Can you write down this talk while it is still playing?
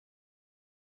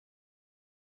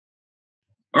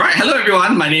All right, hello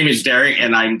everyone. My name is Derek,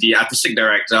 and I'm the artistic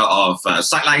director of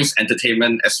Sidelines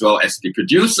Entertainment, as well as the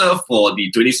producer for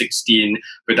the 2016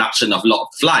 production of Lord of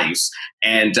the Flies.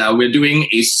 And we're doing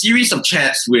a series of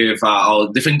chats with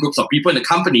our different groups of people in the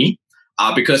company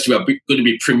because we are going to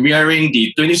be premiering the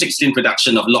 2016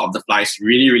 production of Lord of the Flies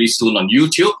really, really soon on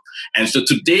YouTube. And so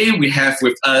today we have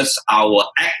with us our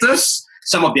actors.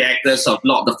 Some of the actors of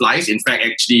Lord of the Flies. In fact,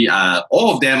 actually,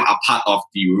 all of them are part of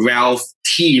the Ralph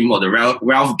team or the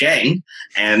Ralph gang.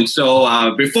 And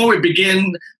so before we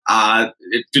begin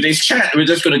today's chat, we're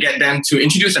just going to get them to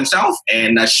introduce themselves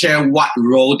and share what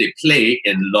role they play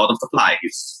in Lord of the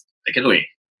Flies. Take it away.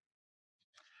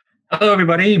 Hello,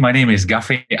 everybody. My name is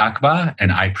Ghafir Akbar,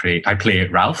 and I play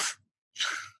Ralph.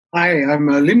 Hi, I'm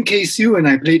Lim Kay Siu, and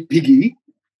I played Piggy.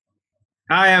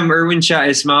 Hi, I'm Erwin Shah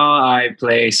Ismail. I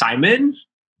play Simon.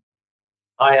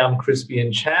 Hi, I'm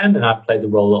Crispian Chan, and I play the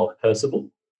role of Percival.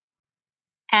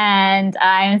 And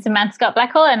I'm Samantha Scott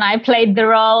Blackwell, and I played the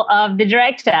role of the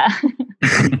director.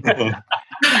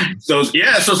 So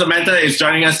Samantha is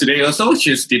joining us today also.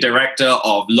 She's the director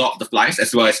of Lord of the Flies,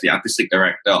 as well as the artistic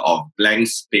director of Blank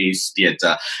Space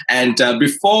Theatre. And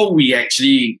before we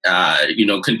actually,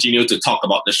 continue to talk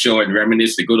about the show and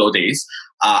reminisce the good old days,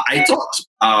 I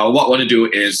thought what I want to do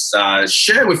is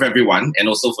share with everyone, and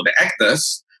also for the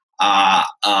actors,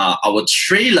 our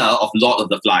trailer of Lord of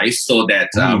the Flies, so that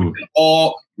we can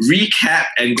all recap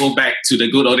and go back to the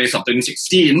good old days of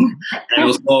 2016, and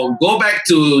also go back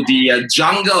to the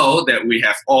jungle that we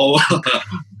have all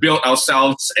built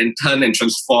ourselves and turned and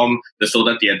transformed the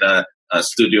SOTA Theatre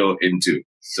studio into.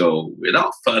 So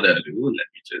without further ado, let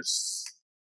me just...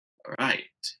 All right.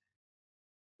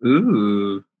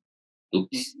 Ooh.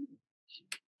 Oops.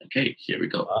 Okay, here we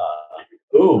go.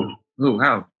 Ooh,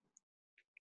 wow.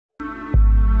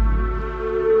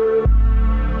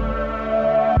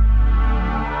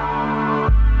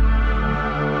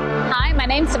 Hi, my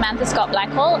name's Samantha Scott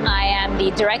Blackwell. I am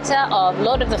the director of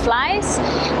Lord of the Flies.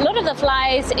 Lord of the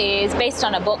Flies is based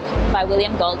on a book by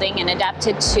William Golding and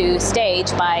adapted to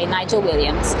stage by Nigel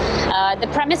Williams. The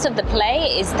premise of the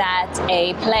play is that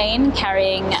a plane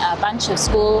carrying a bunch of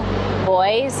school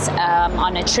boys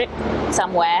on a trip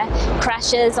somewhere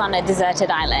crashes on a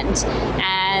deserted island.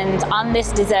 And on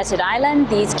this deserted island,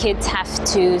 these kids have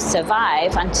to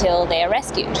survive until they are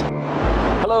rescued.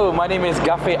 Hello, my name is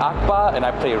Ghafir Akbar, and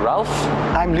I play Ralph.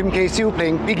 I'm Lim Kay Siu,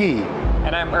 playing Piggy.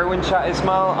 And I'm Erwin Shah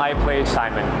Ismail. I play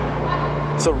Simon.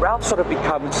 So Ralph sort of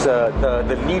becomes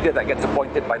the leader that gets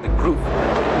appointed by the group.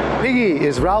 Piggy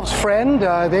is Ralph's friend.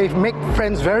 They make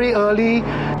friends very early,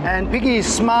 and Piggy is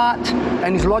smart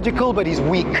and he's logical, but he's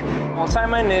weak. Well,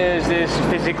 Simon is this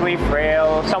physically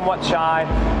frail, somewhat shy,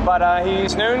 but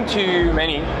he's known to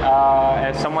many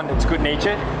as someone that's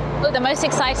good-natured. The most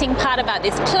exciting part about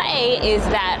this play is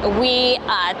that we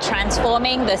are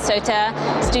transforming the SOTA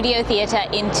Studio Theatre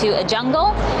into a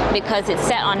jungle, because it's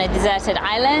set on a deserted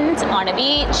island, on a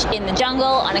beach, in the jungle,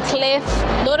 on a cliff.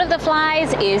 Lord of the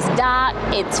Flies is dark,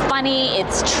 it's funny,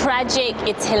 it's tragic,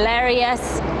 it's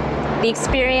hilarious. The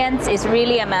experience is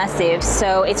really immersive,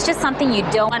 so it's just something you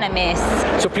don't want to miss.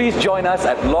 So please join us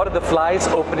at Lord of the Flies,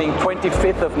 opening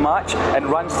 25th of March and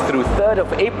runs through 3rd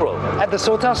of April. At the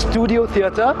SOTA Studio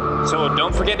Theatre. So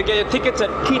don't forget to get your tickets at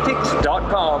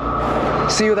keйтix.com.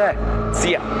 See you there.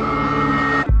 See ya.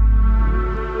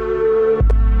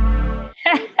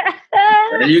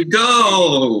 There you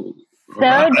go. So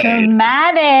right.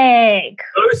 Dramatic.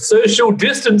 no social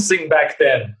distancing back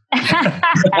then.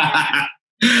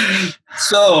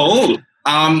 So,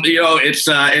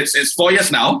 it's 4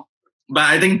 years now, but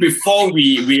I think before we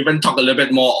even talk a little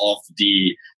bit more of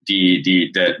the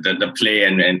play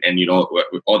and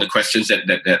all the questions that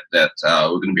we're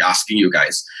going to be asking you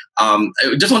guys, I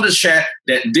just wanted to share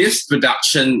that this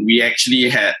production we actually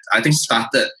had, I think,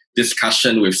 started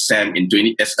discussion with Sam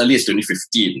as early as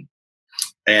 2015,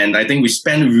 and I think we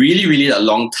spent really, really a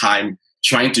long time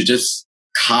trying to just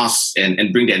cast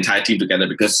and bring the entire team together,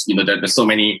 because there's so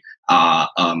many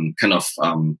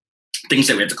things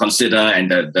that we have to consider, and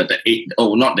not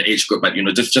the age group, but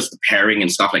just the pairing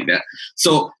and stuff like that.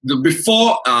 So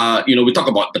before we talk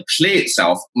about the play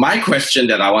itself, my question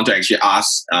that I want to actually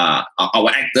ask our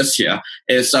actors here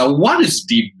is, what is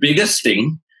the biggest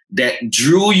thing that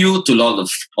drew you to Lord of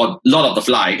the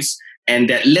Flies, and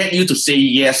that led you to say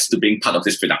yes to being part of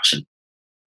this production?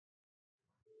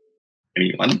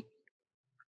 Anyone?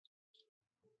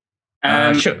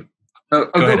 Sure. Go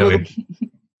ahead.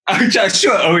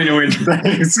 Sure, Erwin.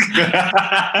 Thanks.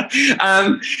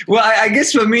 Well, I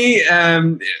guess for me,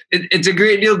 it's a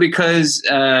great deal because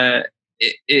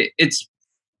it's.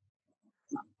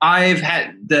 I've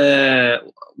had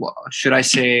should I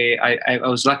say, I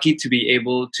was lucky to be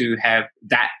able to have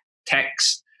that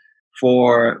text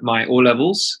for my O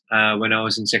levels when I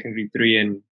was in secondary 3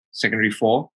 and secondary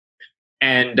 4.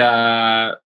 And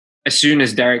as soon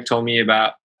as Derek told me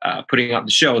about putting up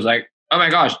the show, I was like, oh my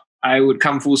gosh, I would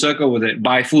come full circle with it.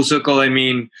 By full circle, I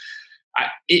mean, I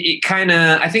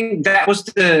think that was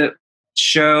the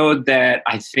show that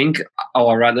I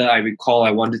recall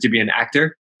I wanted to be an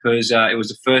actor, because it was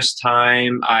the first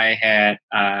time I had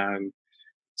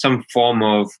some form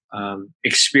of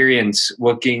experience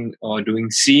working or doing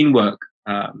scene work.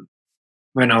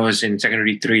 When I was in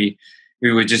secondary 3,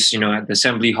 we were just, at the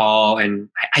assembly hall, and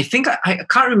I think I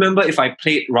can't remember if I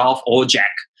played Ralph or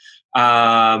Jack.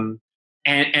 And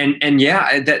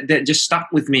yeah, that just stuck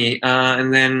with me.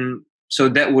 And then, so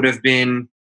that would have been,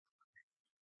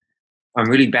 I'm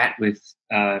really bad with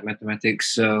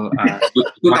mathematics. So, I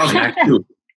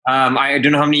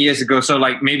don't know how many years ago. So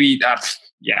like maybe,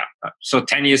 so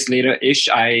 10 years later-ish,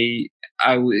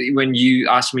 when you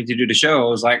asked me to do the show, I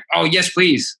was like, oh yes,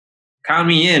 please count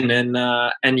me in.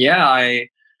 And yeah, I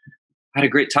had a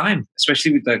great time,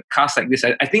 especially with the cast like this.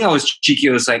 I think I was cheeky.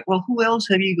 I was like, well, who else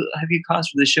have you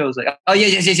cast for the show? I was like, oh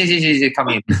yes, come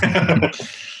in.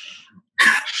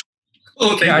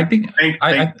 Oh,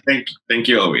 thank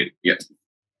you, Erwin. Yes.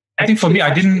 I think for me,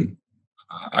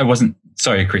 I wasn't,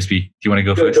 sorry, Crispy, do you want to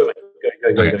go first? Go.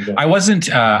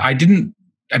 I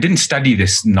didn't study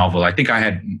this novel. I think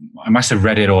I must have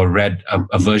read it or read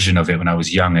a version of it when I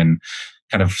was young, and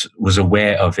kind of was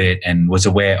aware of it and was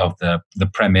aware of the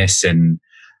premise. And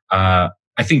I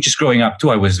think just growing up too,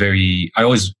 I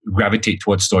always gravitate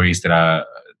towards stories that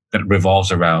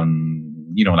revolves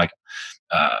around, like,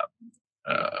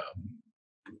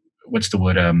 what's the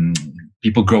word?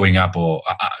 People growing up or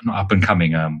not up and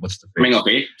coming. What's the phrase? Coming of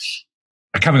age.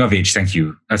 Coming of age. Thank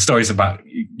you. Stories about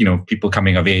people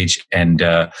coming of age and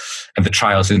the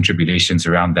trials and tribulations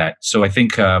around that. So I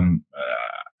think,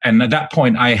 and at that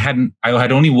point, I had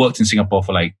only worked in Singapore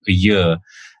for like a year,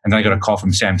 and then I got a call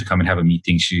from Sam to come and have a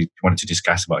meeting. She wanted to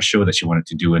discuss about a show that she wanted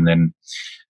to do, and then,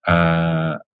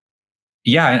 and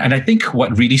I think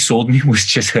what really sold me was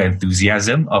just her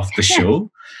enthusiasm of the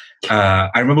show. I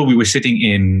remember we were sitting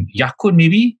in Yakun,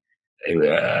 maybe,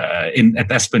 at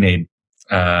the Esplanade,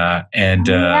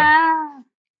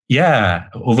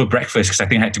 over breakfast, because I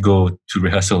think I had to go to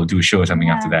rehearsal, do a show or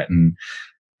something after that. And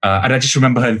I just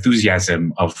remember her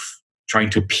enthusiasm of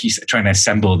trying to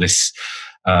assemble this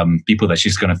people that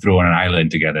she's going to throw on an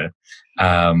island together.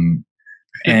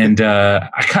 And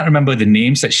I can't remember the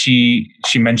names that she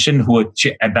mentioned, who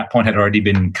at that point had already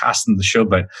been cast in the show,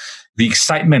 but the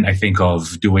excitement, I think,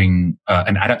 of doing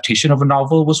an adaptation of a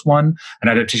novel was one, an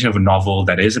adaptation of a novel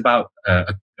that is about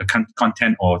a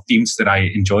content or themes that I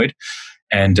enjoyed,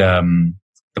 and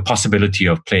the possibility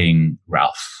of playing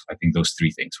Ralph. I think those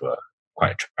three things were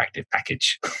quite an attractive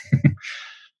package.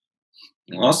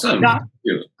 Awesome. Yeah,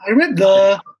 I read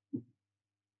the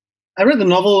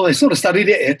novel. I sort of studied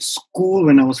it at school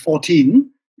when I was 14.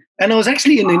 And I was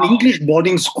actually in an English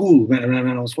boarding school when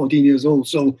I was 14 years old.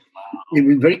 So it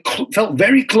was felt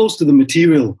very close to the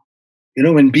material,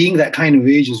 and being that kind of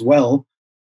age as well.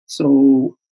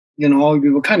 So, we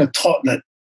were kind of taught that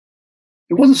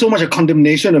it wasn't so much a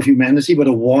condemnation of humanity, but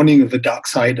a warning of the dark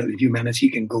side that humanity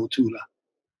can go to.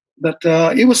 But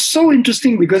it was so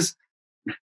interesting because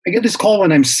I get this call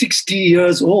when I'm 60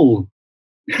 years old.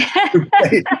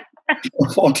 A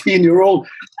 14-year-old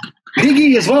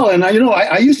Piggy as well. And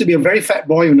I used to be a very fat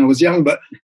boy when I was young, but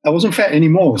I wasn't fat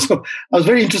anymore. So I was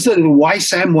very interested in why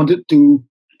Sam wanted to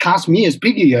cast me as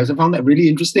Piggy. I found that really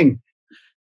interesting.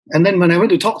 And then when I went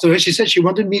to talk to her, she said she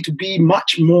wanted me to be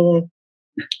much more,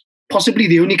 possibly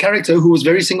the only character who was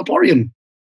very Singaporean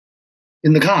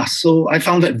in the cast. So I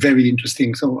found that very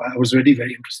interesting. So I was really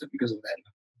very interested because of that.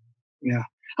 Yeah.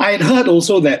 I had heard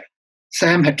also that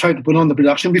Sam had tried to put on the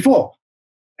production before,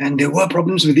 and there were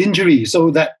problems with injury. So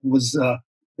that was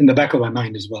in the back of my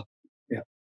mind as well.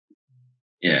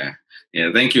 Yeah.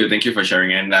 Thank you for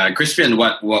sharing. And Crispian,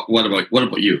 what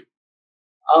about you?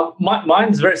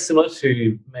 Mine's very similar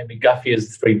to maybe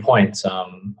Ghafir's 3 points.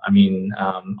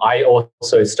 I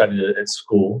also studied it at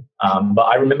school, but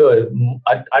I remember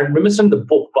some of the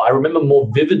book, but I remember more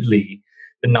vividly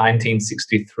the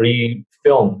 1963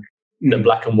 film, the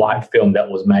black and white film that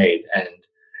was made, and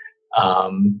I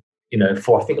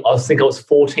think I was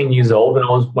 14 years old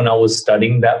when I was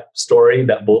studying that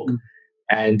book,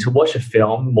 and to watch a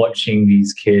film, watching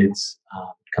these kids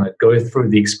kind of go through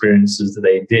the experiences that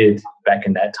they did back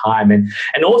in that time, and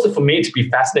also for me to be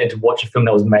fascinated to watch a film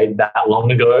that was made that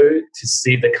long ago, to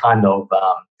see the kind of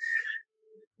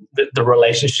the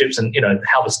relationships and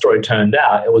how the story turned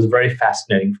out, it was very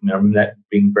fascinating for me. I remember that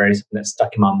being something that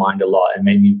stuck in my mind a lot and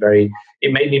made me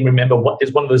remember what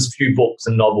is one of those few books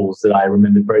and novels that I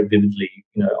remembered very vividly,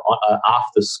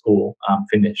 after school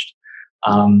finished.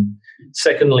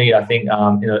 Secondly, I think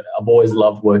I've always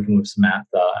loved working with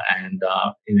Samantha, and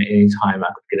any time I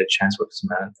could get a chance with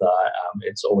Samantha,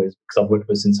 it's always, because I've worked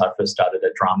with her since I first started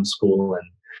at drama school, and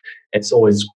it's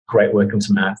always great working with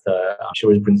Samantha. She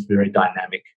always brings very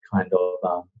dynamic kind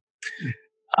of.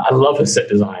 I love her set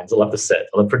designs. I love the set.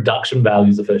 I love production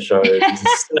values of her shows. It's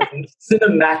a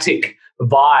cinematic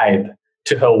vibe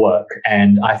to her work,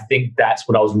 and I think that's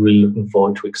what I was really looking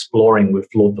forward to exploring with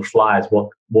Lord of the Flies.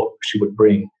 What she would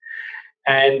bring,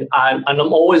 and I'm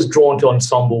always drawn to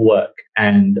ensemble work,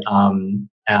 and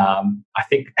I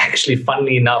think actually,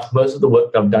 funnily enough, most of the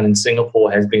work that I've done in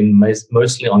Singapore has been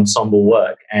mostly ensemble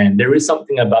work, and there is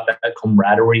something about that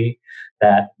camaraderie,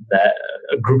 that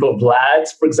a group of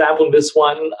lads, for example, in this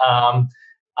one,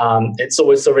 it's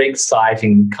always a very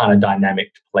exciting kind of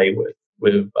dynamic to play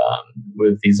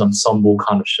with these ensemble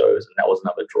kind of shows, and that was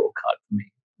another draw card for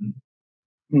me.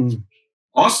 Mm.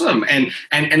 Awesome. And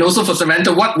also for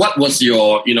Samantha, what was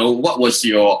your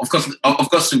of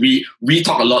course we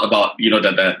talk a lot about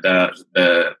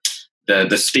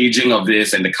the staging of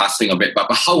this and the casting of it, but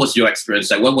how was your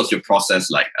experience? Like, what was your process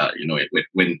like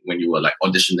when you were like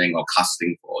auditioning or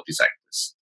casting for these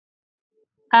actors?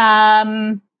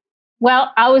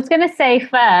 Well, I was going to say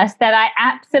first that I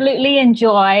absolutely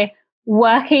enjoy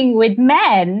working with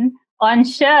men on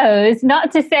shows,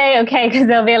 not to say, okay, because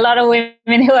there'll be a lot of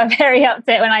women who are very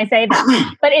upset when I say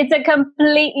that, but it's a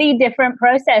completely different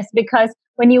process, because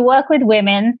when you work with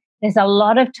women, there's a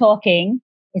lot of talking.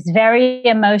 It's very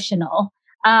emotional.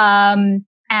 And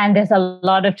there's a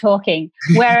lot of talking.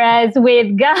 Whereas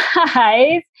with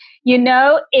guys,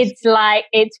 it's like,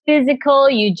 it's physical.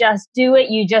 You just do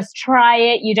it. You just try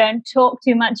it. You don't talk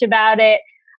too much about it.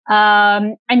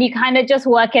 And you kind of just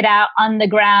work it out on the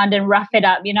ground and rough it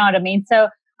up. You know what I mean? So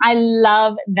I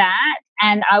love that.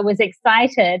 And I was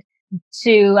excited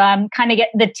to kind of get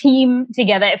the team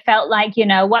together. It felt like,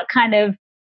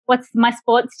 what's my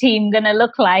sports team going to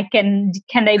look like? And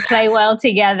can they play well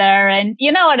together? And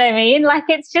you know what I mean? Like,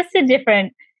 it's a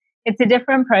different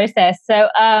process. So,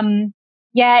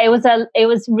 it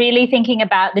was really thinking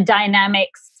about the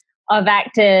dynamics of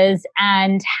actors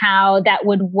and how that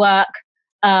would work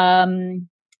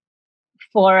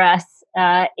for us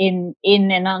in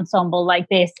an ensemble like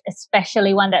this,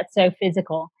 especially one that's so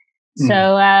physical. Mm.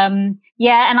 So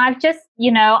and I've just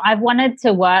I've wanted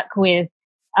to work with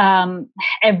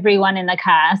everyone in the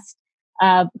cast.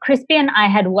 Crispian I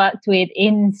had worked with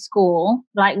in school,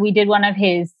 like we did one of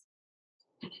his,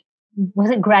 was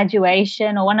it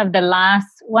graduation or one of the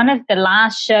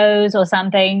last shows or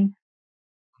something.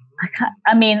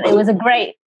 It was a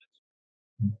great,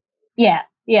 yeah.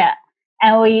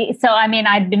 And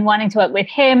I'd been wanting to work with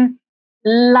him. I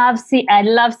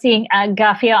love seeing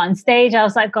Ghafir on stage. I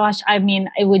was like, gosh,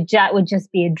 it would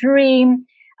just be a dream.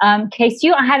 Kay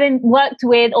Siu I hadn't worked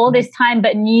with all this time,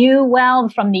 but knew well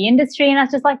from the industry. And I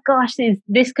was just like, gosh,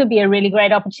 this could be a really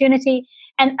great opportunity.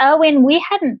 And Erwin, we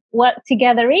hadn't worked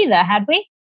together either, had we?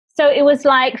 So it was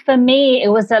like, for me, it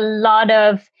was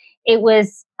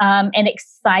an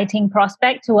exciting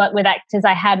prospect to work with actors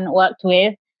I hadn't worked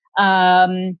with.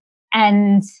 It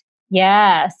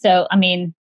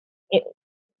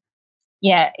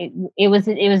was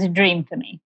a dream for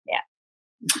me.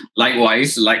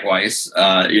 Likewise,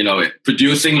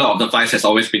 producing Lord of the Flies has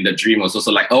always been the dream also.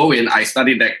 So like Erwin, I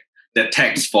studied that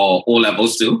text for O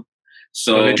levels too.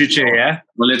 So for literature, yeah.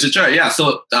 For literature, yeah.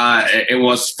 So it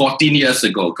was 14 years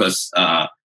ago, because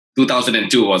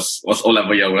 2002 was O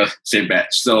level year, we're same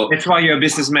batch. So that's why you're a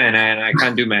businessman and I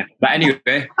can't do math. But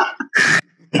anyway.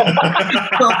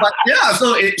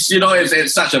 So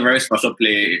it's such a very special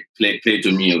play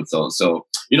to me. So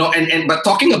but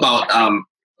talking about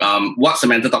what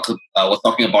Samantha was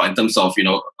talking about in terms of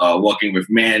working with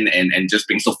men and just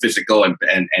being so physical and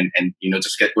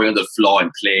just going on the floor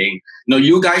and playing.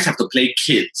 You guys have to play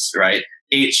kids, right?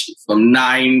 Age from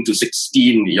 9 to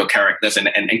 16, your characters, and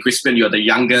Crispian, you're the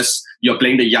youngest. You're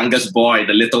playing the youngest boy,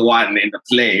 the little one in the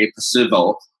play,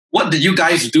 Percival. What did you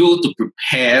guys do to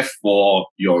prepare for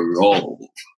your role?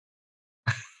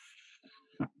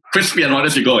 Crispian, why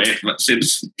don't you go ahead?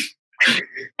 Since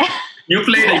you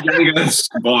play the youngest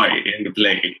boy in the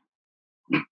play.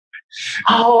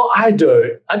 Oh, I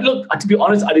do. To be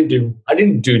honest, I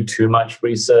didn't do too much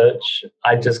research.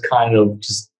 I just kind of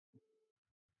just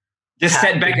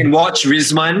sat back and watch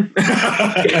Rizman.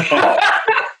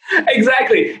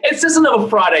 Exactly. It's just another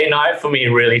Friday night for me,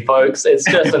 really, folks. It's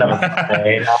just another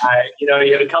Friday night.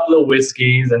 You have a couple of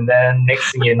whiskeys, and then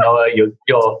next thing you know,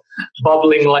 you're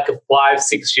bubbling like a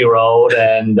 5-6-year-old,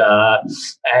 and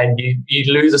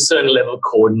you lose a certain level of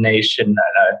coordination.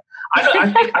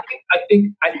 I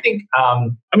think. I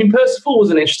mean, Percival was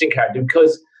an interesting character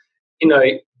because, in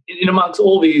amongst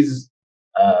all these,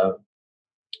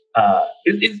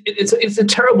 it's a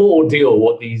terrible ordeal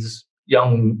what these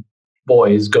young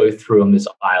boys go through on this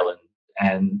island,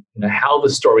 and how the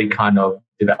story kind of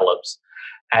develops.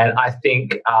 And I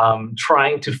think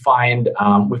trying to find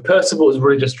with Percival is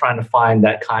really just trying to find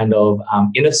that kind of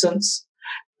innocence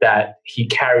that he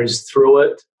carries through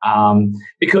it,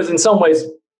 because in some ways,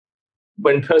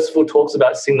 when Percival talks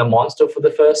about seeing the monster for the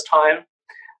first time,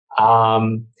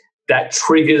 that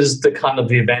triggers the kind of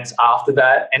the events after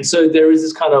that. And so there is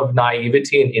this kind of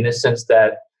naivety and innocence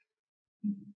that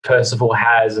Percival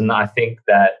has. And I think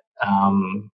that,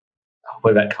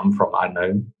 where did that come from? I don't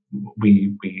know.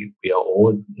 We are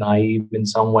all naive in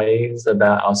some ways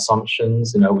about our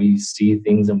assumptions. We see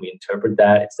things and we interpret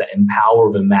that. It's the power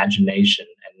of imagination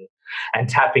and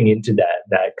tapping into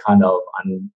that kind of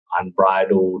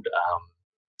unbridled,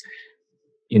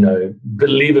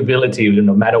 believability,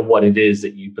 no matter what it is,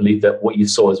 that you believe that what you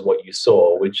saw is what you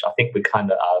saw, which I think we kind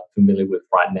of are familiar with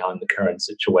right now in the current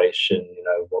situation.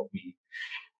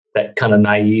 That kind of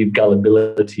naive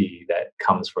gullibility that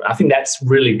comes from. I think that's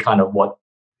really kind of what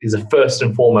is the first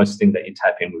and foremost thing that you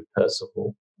tap in with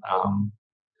Percival.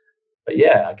 But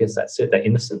yeah, I guess that's it. That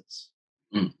innocence.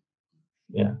 Mm.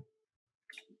 Yeah.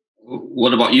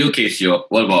 What about you, Kay Siu?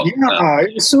 What about? Yeah,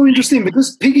 it's so interesting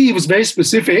because Piggy was very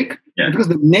specific. Yeah. Because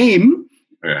the name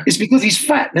is because he's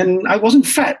fat, and I wasn't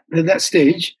fat at that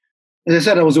stage. As I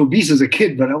said, I was obese as a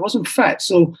kid, but I wasn't fat.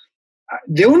 So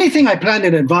the only thing I planned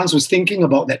in advance was thinking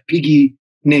about that Piggy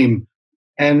name.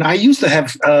 And I used to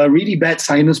have a really bad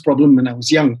sinus problem when I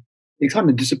was young. It kind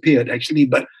of disappeared, actually.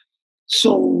 But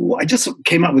so I just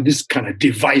came up with this kind of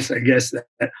device, I guess,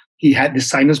 that he had this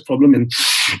sinus problem, and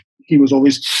he was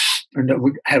always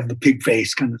would have the pig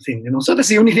face kind of thing, So that's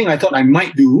the only thing I thought I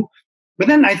might do. But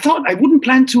then I thought I wouldn't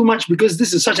plan too much because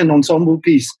this is such an ensemble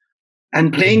piece.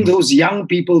 And playing those young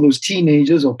people, those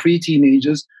teenagers or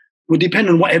pre-teenagers, would depend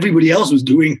on what everybody else was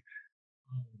doing.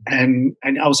 And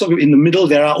I was sort of in the middle.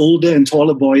 There are older and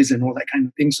taller boys and all that kind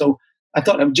of thing. So I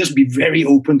thought I would just be very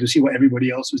open to see what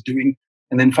everybody else was doing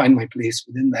and then find my place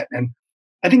within that. And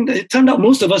I think that it turned out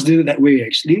most of us did it that way,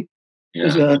 actually.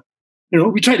 Yeah.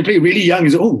 We tried to play really young.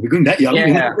 We're going that young.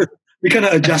 Yeah. We kind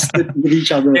of adjusted with each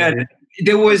other. Yeah,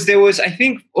 there was. I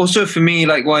think also for me,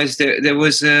 likewise, there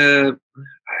was a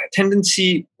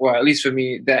tendency, or at least for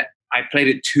me, that I played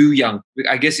it too young.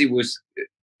 I guess it was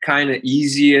kind of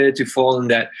easier to fall in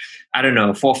that, I don't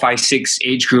know, 4, 5, 6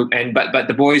 age group, but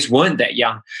the boys weren't that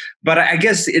young. But I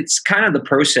guess it's kind of the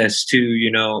process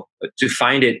to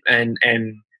find it, and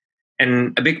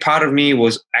a big part of me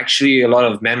was actually a lot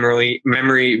of memory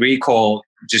recall,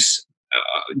 just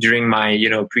during my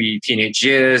pre-teenage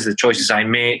years, the choices I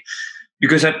made,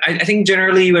 because I think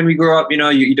generally when we grow up, you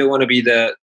don't want to be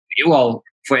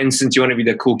for instance, you want to be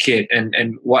the cool kid,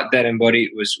 and what that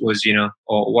embodied was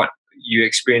or what you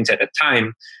experienced at the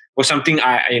time was something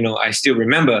I still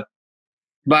remember.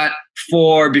 But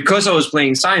because I was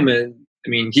playing Simon, I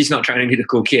mean, he's not trying to be the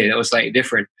cool kid. It was like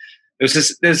different.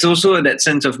 There's also that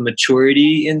sense of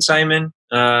maturity in Simon,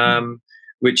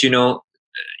 which I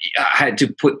had to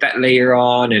put that layer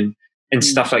on and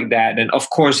stuff like that. And of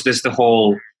course, there's the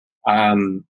whole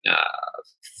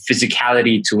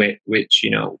physicality to it, which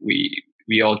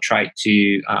we all try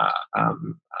to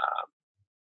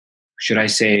should I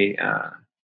say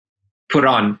put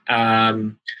on,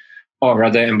 or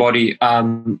rather embody.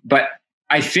 But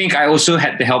I think I also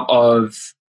had the help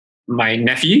of my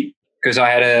nephew, because I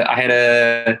had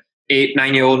a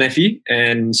 8-9-year-old nephew,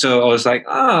 and so I was like,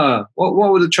 what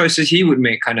were the choices he would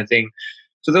make, kind of thing.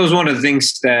 So that was one of the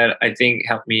things that I think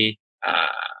helped me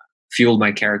fuel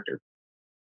my character.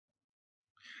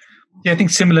 Yeah, I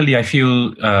think similarly, I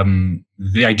feel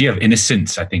the idea of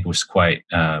innocence, I think, was quite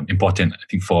important. I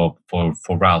think for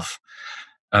Ralph,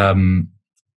 I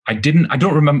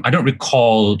don't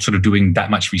recall sort of doing that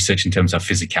much research in terms of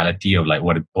physicality of like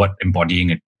what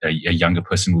embodying a younger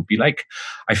person would be like.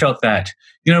 I felt that,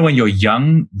 when you're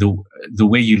young, the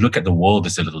way you look at the world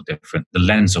is a little different. The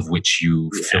lens of which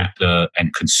you filter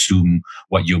and consume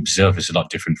what you observe is a lot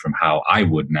different from how I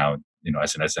would now,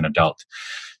 as an adult.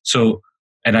 So,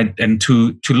 and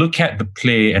to look at the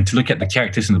play and to look at the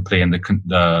characters in the play and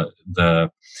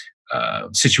the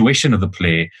situation of the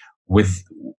play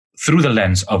through the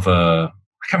lens of I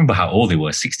can't remember how old they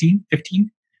were, 16,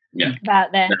 15.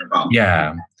 about there.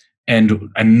 Yeah. And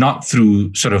not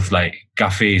through sort of like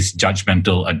Ghafir's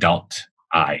judgmental adult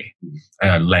eye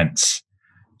lens.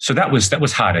 So that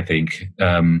was hard, I think.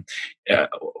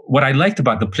 What I liked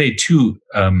about the play too,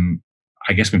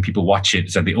 I guess when people watch it,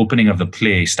 is that the opening of the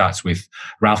play starts with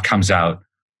Ralph comes out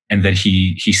and then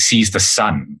he sees the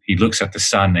sun. He looks at the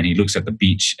sun and he looks at the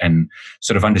beach and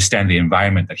sort of understand the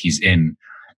environment that he's in.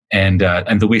 And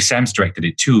the way Sam's directed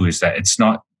it too is that it's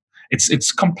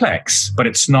complex, but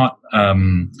it's not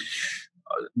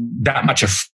that much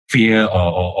of fear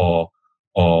or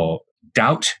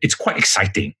doubt. It's quite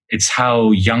exciting. It's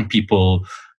how young people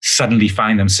suddenly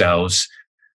find themselves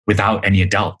without any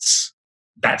adults.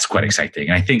 That's quite exciting.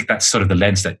 And I think that's sort of the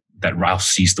lens that Ralph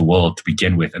sees the world to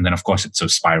begin with. And then of course it sort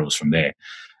of spirals from there.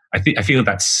 I feel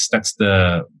that's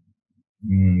the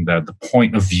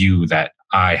point of view that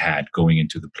I had going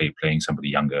into the play, playing somebody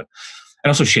younger. And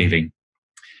also shaving.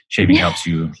 Shaving helps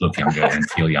you look younger and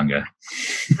feel younger.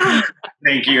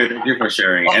 Thank you for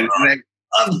sharing. And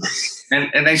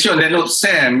actually on that note,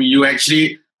 Sam, you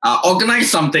actually organized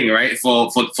something, right, for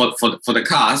the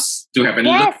cast to have an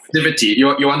activity. You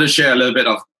want to share a little bit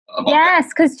about Yes,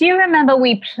 because do you remember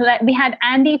we had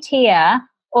Andy Tia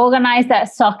organize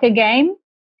that soccer game?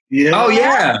 Yeah. Oh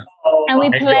yeah. And we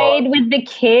played with the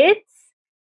kids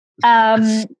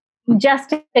just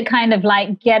to kind of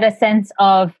like get a sense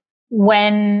of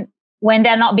when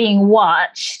they're not being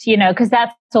watched, because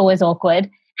that's always awkward,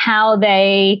 how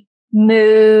they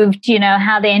moved,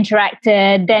 how they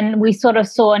interacted. Then we sort of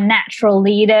saw natural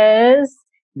leaders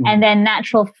and then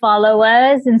natural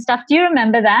followers and stuff. Do you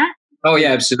remember that? Oh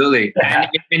yeah, absolutely. And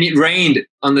it rained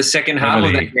on the second half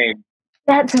of that game.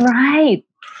 That's right.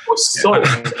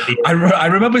 I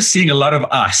remember seeing a lot of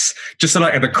us just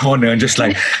like at the corner and just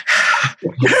like,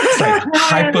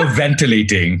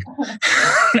 hyperventilating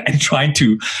and trying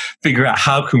to figure out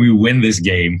how can we win this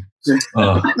game.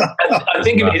 I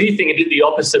think if anything, it did the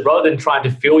opposite. Rather than trying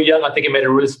to feel young, I think it made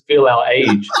us feel our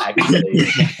age, actually.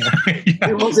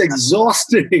 It was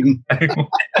exhausting.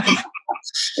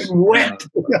 Wet.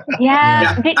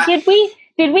 Yeah.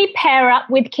 Did we pair up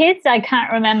with kids? I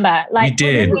can't remember. We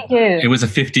did. What did we do? It was a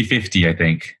 50-50, I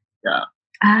think. Yeah.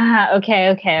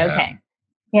 Okay.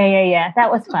 Yeah. That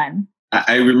was fun.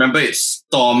 I remember it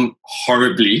stormed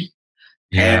horribly.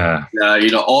 Yeah.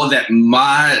 And, all that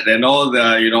mud and all of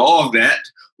that.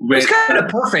 It's kind of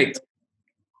perfect.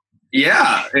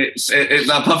 Yeah, it's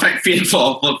a perfect fit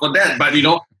for that. But,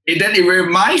 it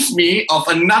reminds me of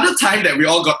another time that we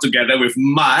all got together with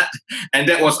mud, and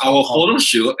that was our photo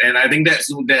shoot. And I think that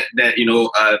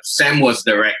Sam was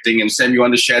directing. And Sam, you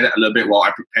want to share that a little bit while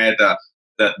I prepare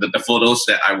the photos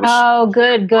that I was. Oh,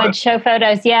 good. Show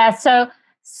photos. Yeah. So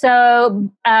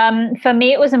for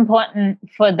me, it was important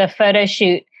for the photo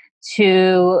shoot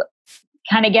to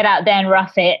kind of get out there and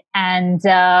rough it. And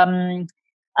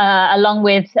along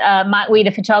with Mark Wee,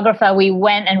 the photographer, we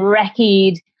went and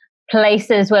recce'd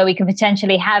places where we could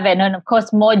potentially have it. And of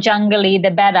course, more jungly, the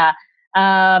better.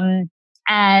 I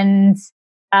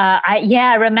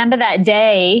remember that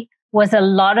day was a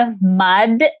lot of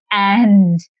mud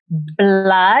and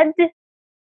blood.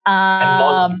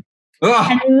 And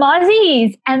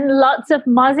mozzies and lots of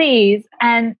mozzies.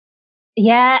 And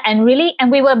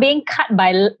we were being cut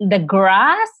by the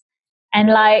grass. And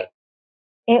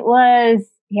it was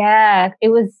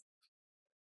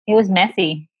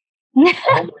messy.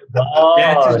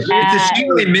 It's a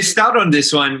shame we missed out on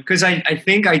this one because I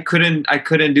think I couldn't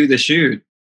do the shoot.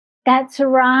 That's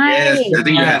right. Yes, I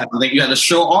think you had a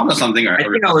show on or something. Right? I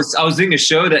think I was doing a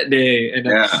show that day, and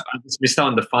I just missed out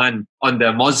on the fun, on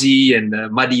the mozzie and the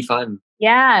muddy fun.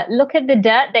 Yeah, look at the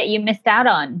dirt that you missed out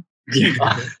on.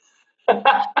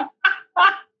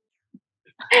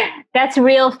 That's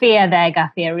real fear there,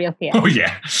 Ghafir. Real fear. Oh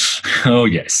yeah. Oh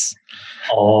yes.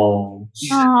 Oh,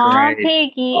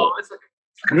 Piggy. Oh, it's a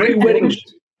great wedding.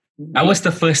 That was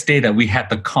the first day that we had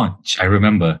the conch, I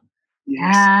remember.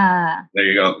 Yes. Ah, There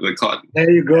you go. The conch. There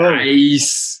you go.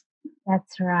 Nice.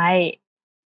 that's right.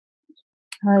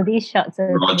 Oh, these shots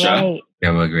are Roger. great. They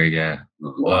were great, yeah.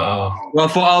 Wow. Well,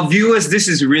 for our viewers, this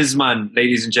is Rizman,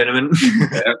 ladies and gentlemen.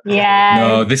 Yeah.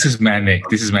 No, this is Manic.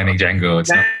 This is Manic Django.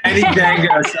 It's not. Any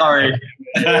Django, sorry.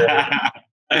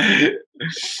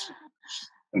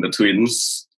 And the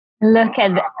twins. Look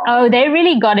at they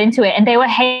really got into it and they were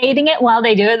hating it while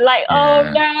they do it. Like, oh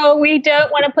no, we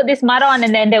don't want to put this mud on.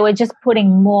 And then they were just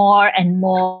putting more and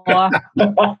more.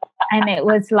 And it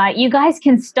was like, you guys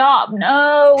can stop.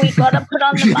 No, we got to put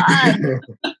on the mud.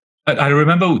 But I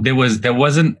remember there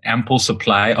wasn't ample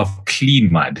supply of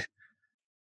clean mud.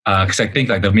 because I think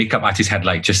like the makeup artist had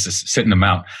like just a certain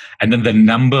amount, and then the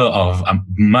number of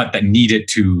mud that needed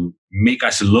to make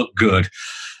us look good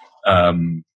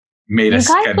made us.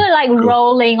 You guys were like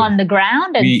rolling on the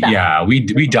ground and stuff. Yeah,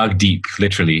 we dug deep,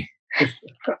 literally.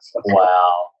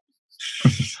 Wow.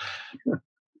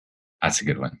 That's a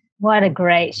good one. What a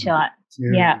great shot.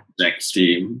 Yeah. Jack's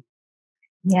team.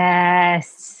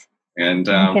 Yes. And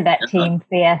look at that team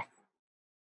fierce.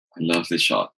 I love this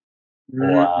shot.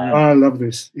 Wow. Oh, I love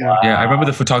this. Yeah. Yeah, I remember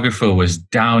the photographer was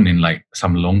down in like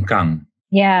some longkang.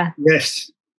 Yeah.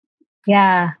 Yes.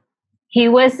 Yeah. He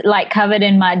was like covered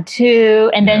in mud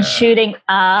too, and then shooting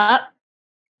up.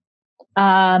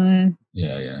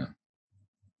 Yeah.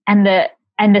 And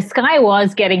the sky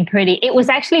was getting pretty. It was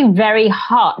actually very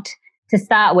hot to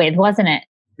start with, wasn't it?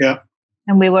 Yeah.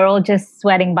 And we were all just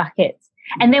sweating buckets.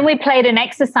 And then we played an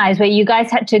exercise where you guys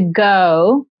had to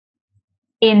go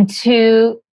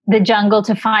into the jungle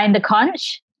to find the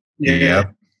conch. Yeah.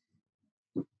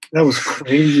 That was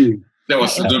crazy. That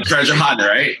was the treasure hunt,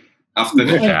 right? After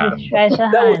that. Yeah.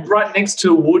 That was right next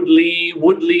to Woodley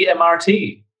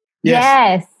MRT.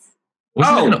 Yes. Was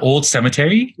it an old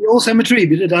cemetery? The old cemetery,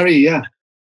 Bidadari, yeah.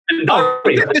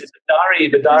 Bidadari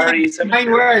cemetery.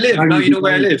 Where I live. Now you know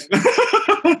where I live.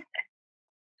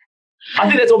 I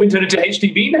think that's all been turned into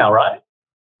HDB now, right?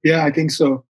 Yeah, I think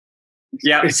so.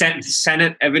 Yeah,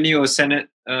 Senate Avenue or Senate.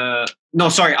 No,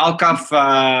 sorry, Alcaf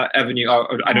Avenue.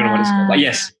 Or I don't know what it's called. But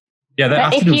yes. Yeah,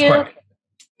 that But afternoon was quite.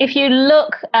 if you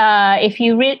look, if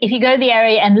you go to the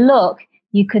area and look,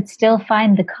 you could still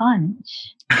find the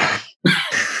conch.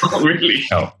 Oh, really?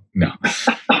 No,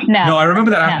 I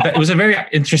remember that. It was a very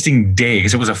interesting day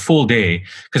because it was a full day.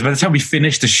 Because by the time we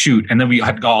finished the shoot, and then we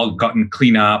had all gotten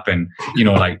clean up and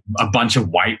like a bunch of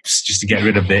wipes just to get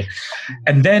rid of it,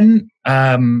 and then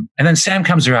Sam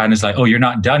comes around and is like, "Oh, you're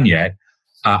not done yet.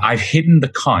 I've hidden the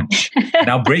conch.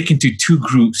 Now break into two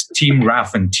groups: Team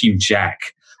Ralph and Team Jack.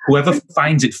 Whoever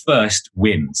finds it first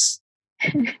wins."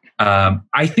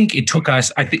 I think it took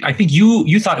us. I think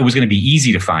you thought it was going to be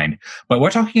easy to find, but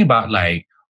we're talking about like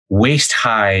waist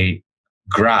high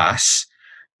grass.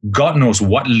 God knows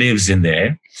what lives in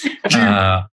there.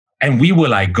 And we were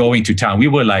like going to town. We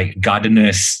were like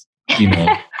gardeners,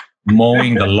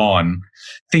 mowing the lawn,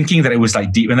 thinking that it was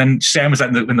like deep. And then Sam was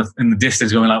like in the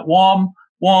distance going like warm,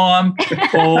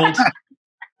 cold.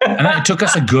 And then it took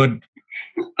us a good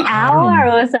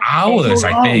hours,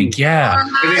 I think. Yeah.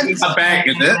 And then come back,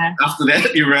 is it? After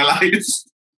that, you realize.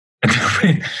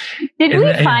 Did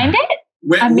we find it?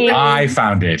 I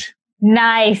found it.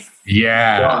 Nice.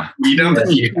 Yeah.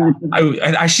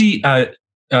 Actually,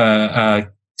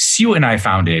 Siu and I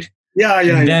found it. Yeah.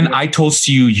 And then I told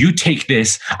Siu, you take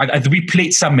this. We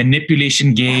played some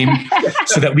manipulation game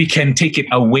so that we can take it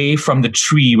away from the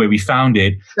tree where we found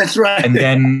it. That's right. And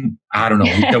then, I don't know,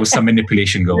 there was some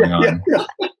manipulation going on.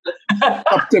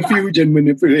 Subterfuge and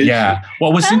manipulation. Yeah.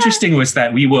 What was interesting was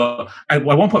that at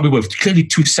one point, we were clearly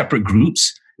two separate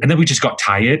groups. And then we just got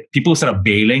tired. People started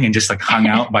bailing and just like hung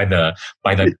out by the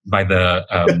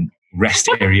rest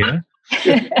area.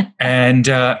 And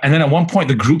then at one point,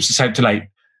 the groups decided to like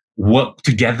work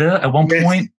together at one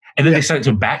point. And then they started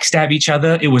to backstab each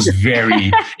other. It was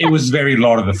very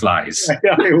Lord of the Flies.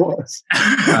 Yeah, it was.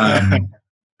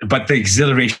 But the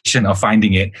exhilaration of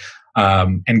finding it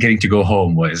and getting to go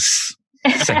home was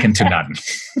second to none.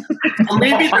 Or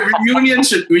maybe the reunion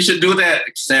we should do that,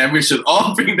 Sam. We should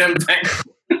all bring them back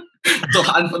to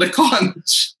hunt for the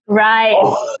conch. Right.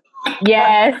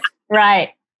 Yes. Right.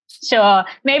 Sure.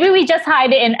 Maybe we just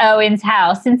hide it in Erwin's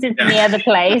house since it's near the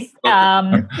place,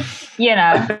 and then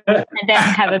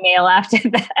have a meal after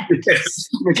that. Yes.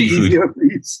 Make it easier,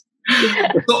 please.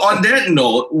 So on that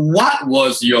note, what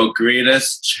was your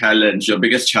greatest challenge, your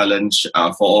biggest challenge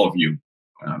for all of you?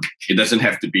 It doesn't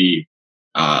have to be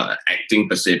acting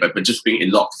per se, but just being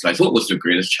in locked flights. What was your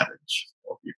greatest challenge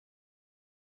for you?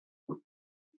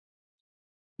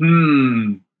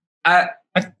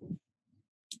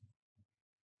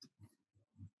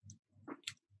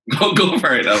 Go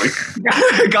for it, Erwin.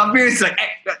 Ghafir is like,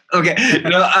 okay.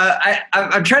 No,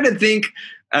 I'm trying to think.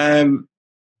 I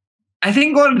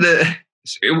think one of the,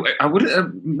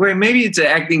 maybe it's an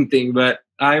acting thing, but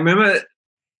I remember.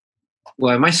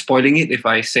 Well, am I spoiling it if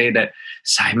I say that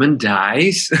Simon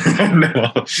dies?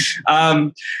 No.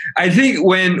 I think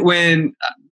when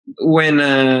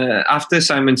after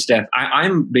Simon's death,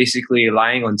 I'm basically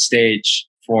lying on stage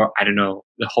for, I don't know,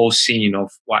 the whole scene of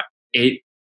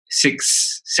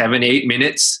 6, 7, 8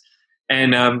 minutes.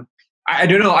 And I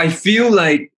don't know, I feel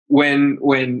like when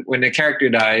the character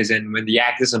dies and when the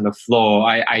actor's on the floor,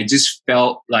 I just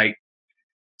felt like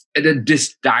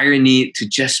this dire need to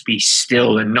just be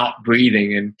still and not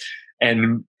breathing,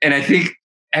 and I think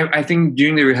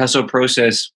during the rehearsal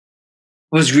process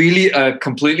was really a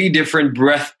completely different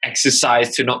breath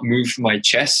exercise to not move my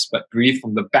chest but breathe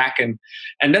from the back, and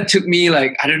that took me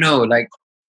like, I don't know, like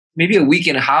maybe a week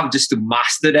and a half just to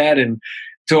master that, and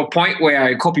to a point where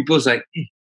I call people, it's like, hey,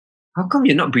 how come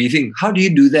you're not breathing? How do you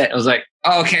do that? I was like,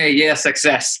 oh, okay, yeah,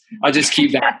 success. I'll just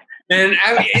keep that. And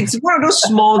it's one of those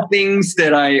small things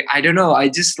that I don't know, I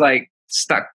just like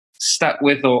stuck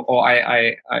with, or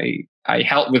I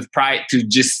held with pride to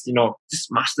just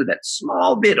master that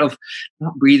small bit of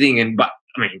not breathing. But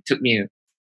I mean, it took me it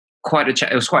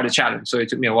was quite a challenge. So it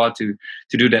took me a while to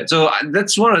do that. So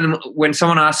that's one of them. When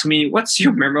someone asks me, what's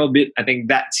your memorable bit? I think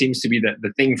that seems to be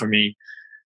the thing for me.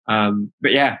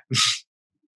 But yeah.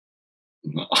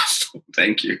 Awesome.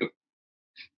 Thank you.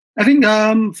 I think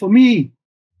for me,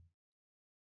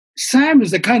 Sam is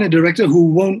the kind of director who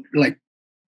won't like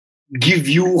give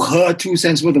you her 2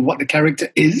 cents worth of what the character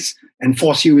is and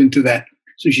force you into that.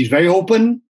 So she's very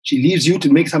open. She leaves you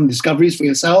to make some discoveries for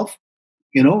yourself,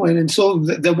 and so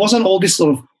there wasn't all this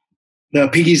sort of the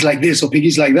piggies like this or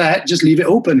piggies like that. Just leave it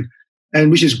open,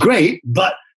 and which is great.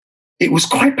 But it was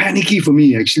quite panicky for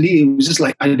me, actually. It was just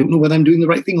like, I don't know whether I'm doing the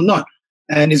right thing or not.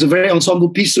 And it's a very ensemble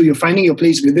piece, so you're finding your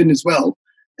place within as well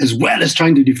as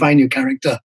trying to define your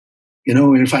character,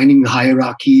 and finding the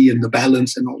hierarchy and the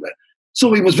balance and all that.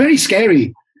 So it was very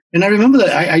scary. And I remember that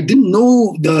I didn't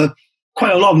know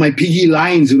quite a lot of my piggy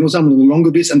lines, some of the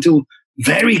longer bits until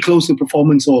very close to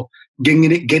performance, or getting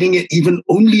it even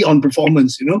only on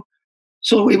performance,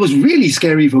 So it was really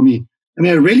scary for me. I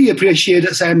mean, I really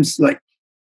appreciated Sam's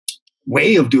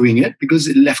way of doing it, because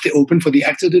it left it open for the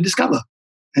actor to discover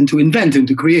and to invent and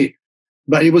to create.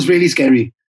 But it was really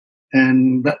scary.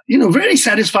 But very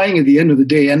satisfying at the end of the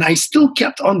day. And I still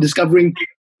kept on discovering.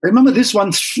 I remember this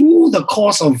one through the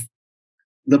course of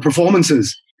the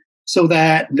performances, so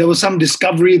that there was some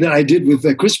discovery that I did with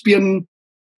Crispian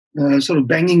sort of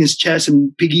banging his chest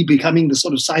and Piggy becoming the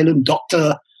sort of silent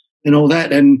doctor and all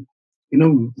that. And,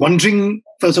 wondering,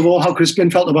 first of all, how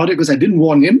Crispian felt about it, because I didn't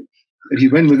warn him, but he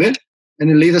went with it. And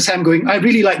then later Sam going, I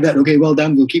really like that. Okay, well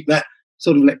done. We'll keep that,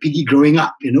 sort of like Piggy growing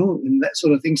up, and that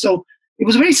sort of thing. So it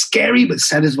was a very scary but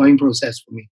satisfying process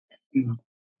for me.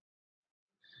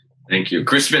 Thank you.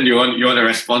 Crispian, you want to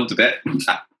respond to that?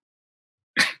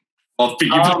 Or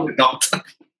Piggy the doctor?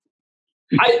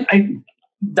 I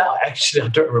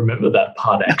don't remember that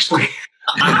part, actually.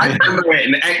 I remember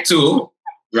in Act 2,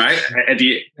 right? At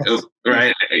the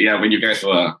right, yeah, when you guys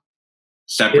were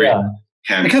separate.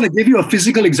 Yeah. I kind of gave you a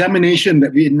physical examination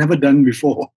that we had never done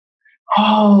before.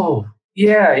 Oh,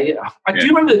 yeah. I do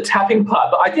remember the tapping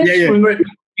part, but I didn't remember it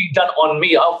being done on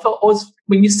me.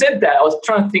 When you said that, I was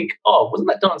trying to think, wasn't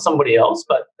that done on somebody else?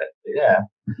 But yeah.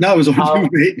 No, it was on you,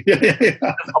 mate.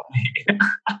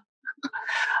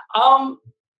 I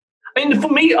mean, for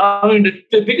me,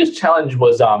 the biggest challenge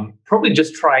was probably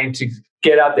just trying to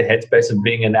get out the headspace of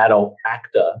being an adult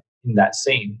actor in that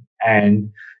scene,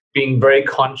 and being very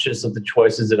conscious of the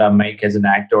choices that I make as an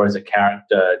actor or as a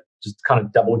character, just kind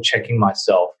of double checking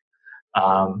myself.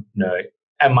 Am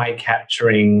I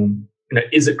capturing,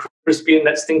 is it Crispian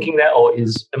that's thinking that, or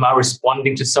am I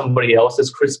responding to somebody else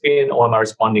as Crispian, or am I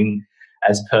responding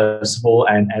as Percival,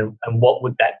 and what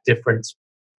would that difference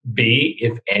be,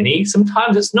 if any?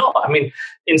 Sometimes it's not. I mean,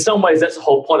 in some ways, that's the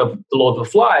whole point of The Lord of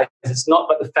the Flies. It's not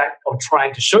about the fact of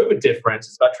trying to show the difference.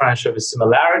 It's about trying to show the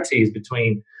similarities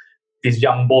between these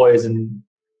young boys and,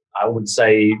 I would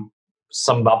say,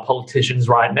 some of our politicians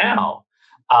right now.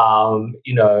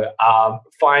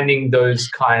 Finding those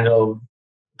kind of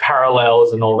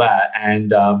parallels and all that.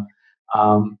 And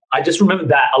I just remember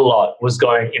that a lot, was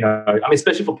going,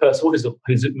 especially for Percival, who's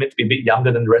meant to be a bit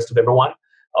younger than the rest of everyone,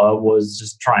 was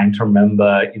just trying to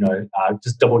remember,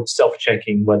 just double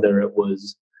self-checking whether it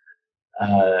was,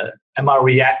 am I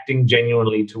reacting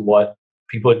genuinely to what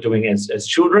people are doing as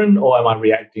children, or am I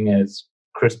reacting as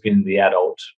Crispian, the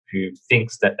adult, who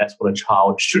thinks that that's what a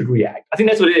child should react? I think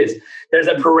that's what it is. There's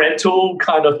a parental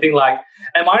kind of thing, like,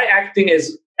 am I acting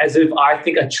as if I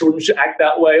think a children should act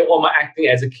that way, or am I acting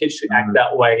as a kid should act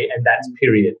that way, and that's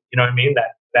period. You know what I mean?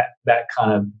 That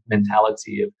kind of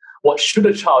mentality of what should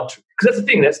a child, because that's the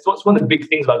thing, that's one of the big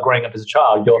things about growing up as a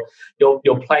child.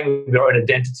 You're playing with your own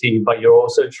identity, but you're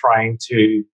also trying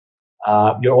to,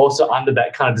 you're also under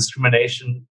that kind of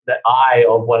discrimination that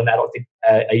of what an adult think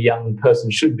a young person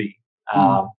should be.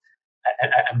 And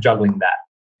I'm juggling that.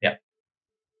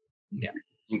 Yeah.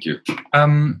 Thank you.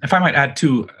 If I might add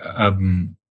too,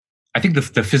 I think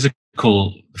the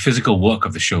physical work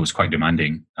of the show is quite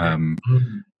demanding. I mean,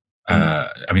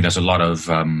 there's a lot of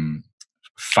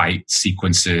fight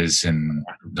sequences, and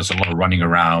there's a lot of running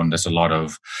around. There's a lot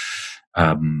of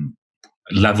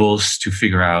levels to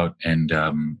figure out, and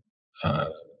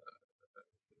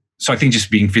so I think just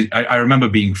being, I remember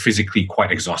being physically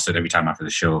quite exhausted every time after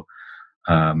the show,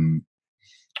 and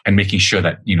making sure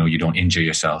that, you know, you don't injure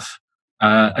yourself.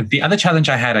 The other challenge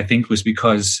I had, I think, was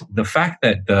because the fact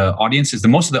that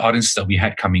most of the audiences that we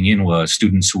had coming in were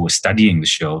students who were studying the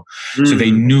show. So they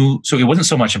knew, so it wasn't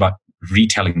so much about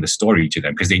retelling the story to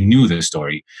them, because they knew the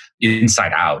story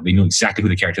inside out. They knew exactly who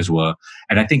the characters were.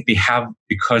 And I think they have,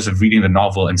 because of reading the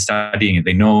novel and studying it,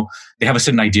 they have a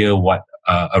certain idea what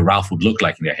a Ralph would look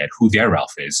like in their head, who their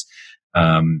Ralph is,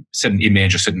 certain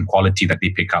image or certain quality that they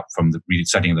pick up from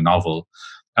studying the novel.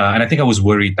 And I think I was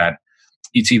worried that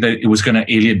it was going to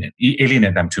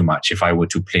alienate them too much if I were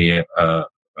to play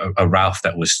a Ralph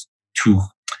that was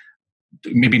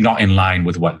maybe not in line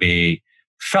with what they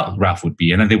felt Ralph would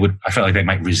be. And then I felt like they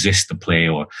might resist the play,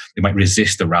 or they might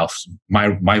resist the Ralph's,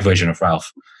 my version of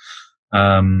Ralph.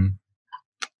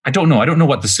 I don't know. I don't know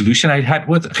what the solution I had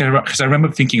was, because I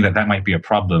remember thinking that might be a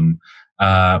problem.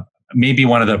 Maybe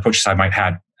one of the approaches I might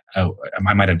have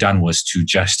done was to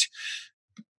just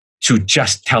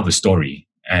tell the story,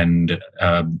 and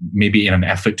maybe in an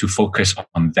effort to focus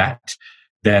on that,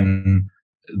 then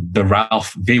the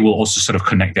Ralph, they will also sort of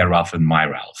connect their Ralph and my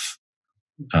Ralph.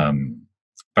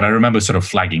 But I remember sort of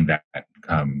flagging that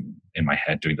in my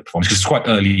head during the performance, because it's quite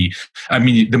early. I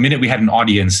mean, the minute we had an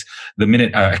audience, the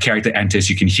minute a character enters,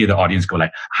 you can hear the audience go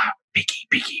like,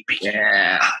 Biggie.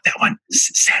 Yeah. That one,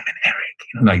 Sam and Eric.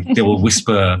 You know, like they will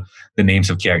whisper the names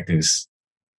of characters.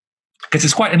 Because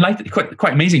it's quite enlightening,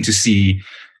 quite amazing to see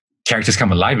characters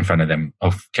come alive in front of them,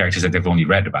 of characters that they've only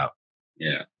read about.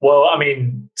 Yeah. Well, I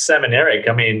mean, Sam and Eric,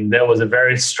 I mean, there was a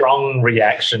very strong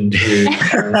reaction to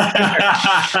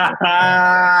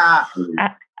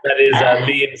that is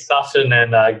Lian Sutton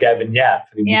and Gavin Yap.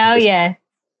 Oh, yeah.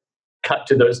 Cut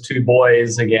to those two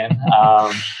boys again.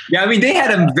 Yeah, I mean, they had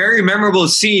a very memorable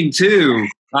scene too,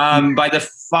 by the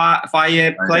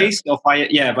fireplace or fire.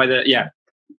 Yeah,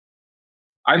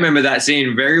 I remember that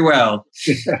scene very well.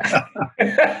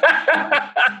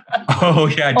 Oh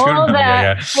yeah, I do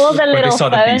remember. All the little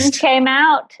phones came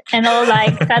out, and all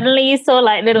like suddenly you saw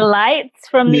like little lights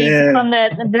from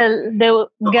the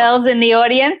girls in the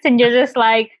audience, and you're just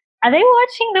like, are they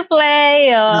watching the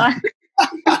play or?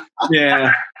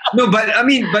 Yeah. No, but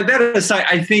that aside,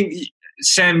 I think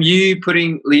Sam, you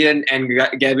putting Lian and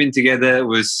Gavin together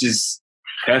was just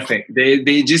perfect.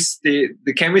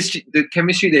 The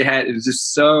chemistry they had, it was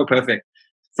just so perfect.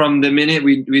 From the minute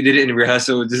we did it in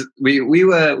rehearsal, it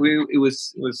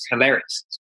was hilarious.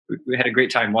 We had a great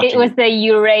time watching. It was the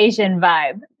Eurasian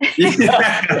vibe.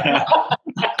 I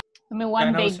mean,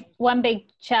 one big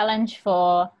challenge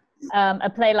for a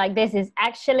play like this is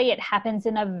actually it happens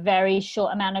in a very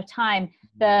short amount of time.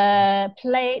 The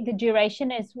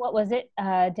duration is, what was it,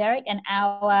 Derek? An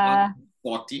hour?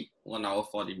 1 hour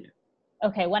 40 minutes.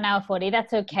 Okay, 1 hour 40.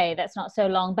 That's okay. That's not so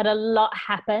long. But a lot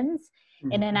happens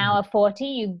in an hour 40.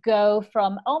 You go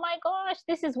from, oh my gosh,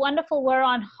 this is wonderful, we're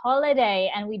on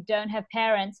holiday and we don't have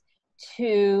parents,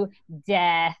 to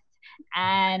death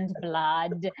and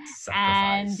blood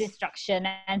and destruction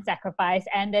and sacrifice,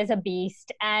 and there's a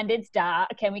beast and it's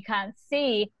dark and we can't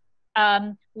see.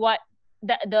 What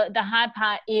the hard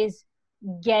part is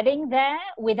getting there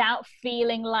without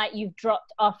feeling like you've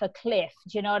dropped off a cliff.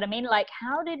 Do you know what I mean? Like,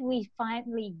 how did we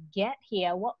finally get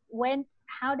here?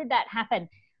 How did that happen?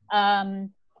 And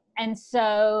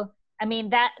so, I mean,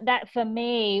 that for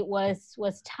me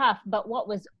was tough. But what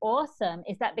was awesome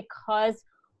is that because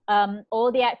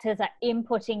all the actors are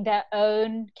inputting their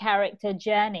own character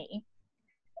journey,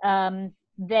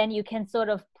 then you can sort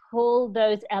of pull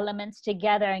those elements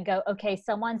together and go, okay,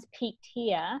 someone's peaked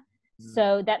here.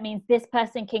 So that means this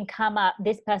person can come up,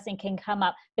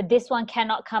 but this one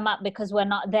cannot come up because we're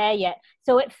not there yet.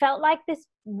 So it felt like this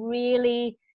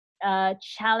really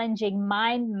challenging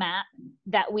mind map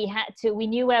that we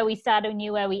knew where we started, we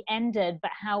knew where we ended,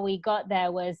 but how we got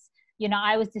there was,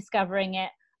 I was discovering it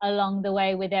along the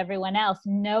way with everyone else,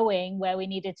 knowing where we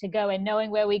needed to go and knowing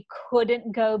where we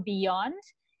couldn't go beyond.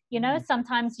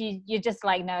 Sometimes you're just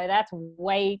like, no, that's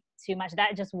way too much.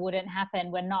 That just wouldn't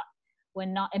happen. We're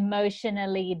not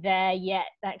emotionally there yet,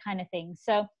 that kind of thing.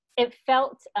 So it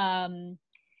felt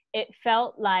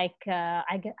like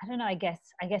I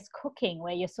guess cooking,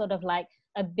 where you're sort of like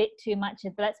a bit too much.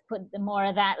 Let's put more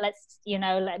of that. Let's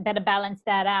better balance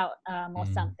that out, or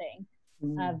something.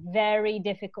 Very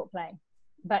difficult play,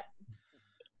 but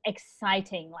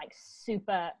exciting, like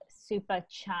super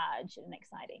charged and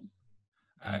exciting.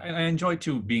 I enjoyed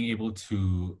too being able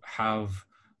to have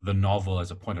the novel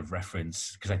as a point of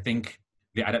reference, because I think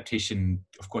the adaptation,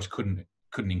 of course, couldn't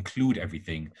include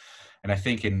everything. And I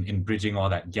think in bridging all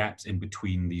that gaps in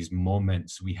between these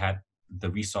moments, we had the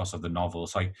resource of the novel.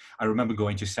 So I remember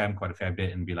going to Sam quite a fair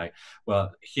bit and be like,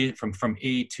 well, here from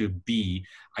A to B,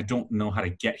 I don't know how to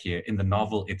get here. In the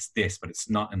novel, it's this, but it's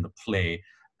not in the play.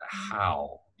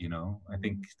 How? I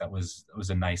think that was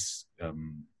a nice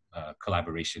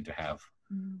collaboration to have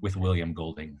with William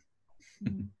Golding.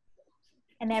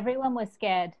 And everyone was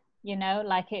scared,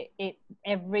 like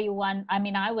everyone, I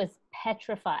mean, I was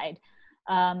petrified,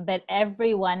 but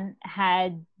everyone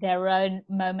had their own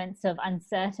moments of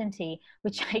uncertainty,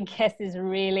 which I guess is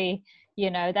really,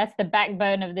 that's the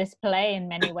backbone of this play in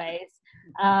many ways.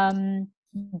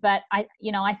 But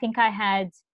I think I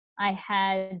had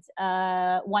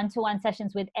one-to-one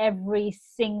sessions with every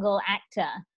single actor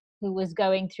who was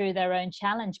going through their own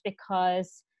challenge,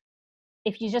 because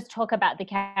if you just talk about the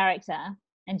character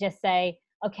and just say,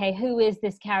 okay, who is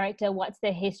this character? What's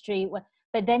their history?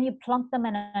 But then you plonk them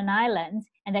in an island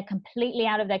and they're completely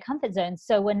out of their comfort zone.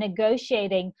 So we're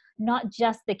negotiating not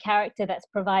just the character that's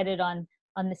provided on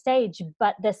the stage,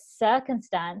 but the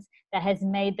circumstance that has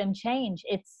made them change.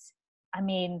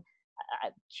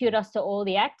 Kudos to all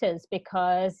the actors,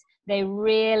 because they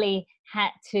really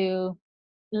had to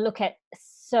look at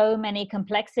so many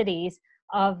complexities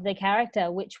of the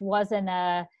character, which wasn't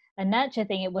a nurture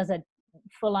thing. It was a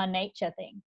full-on nature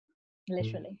thing,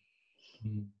 literally.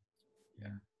 Yeah.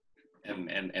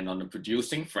 And on the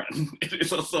producing front, it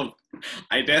is also,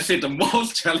 I dare say, the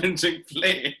most challenging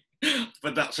play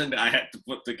production that I had to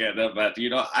put together. But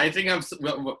I think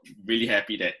we're really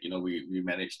happy that we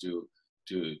managed to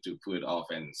pull it off,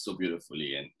 and so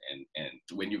beautifully. And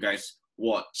when you guys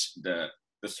watch the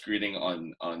screening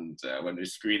on when we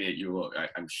screen it,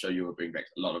 I'm sure you will bring back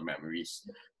a lot of memories.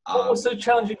 What was so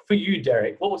challenging for you,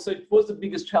 Derek? What was the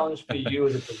biggest challenge for you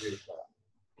as a producer?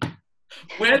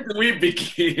 Where do we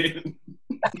begin?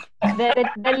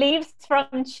 The leaves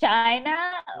from China,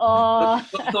 or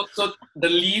so the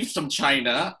leaves from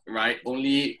China, right?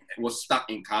 Only was stuck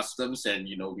in customs, and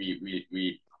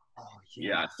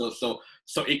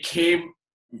so it came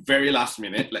very last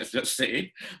minute, let's just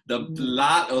say. The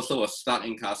blood also was stuck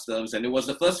in customs, and it was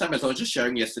the first time, as I was just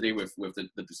sharing yesterday with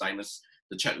the designers,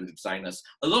 the chat with the designers.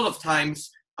 A lot of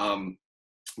times,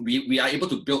 we are able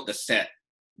to build the set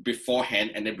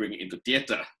beforehand and then bring it into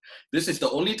theatre. This is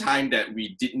the only time that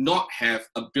we did not have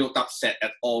a built-up set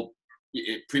at all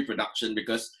pre-production,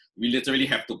 because we literally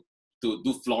have to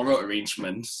do floral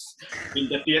arrangements in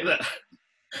the theatre.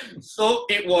 So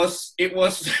it was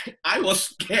I was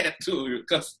scared too,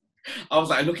 because I was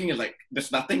like looking at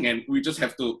there's nothing, and we just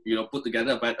have to put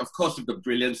together. But of course, with the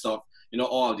brilliance of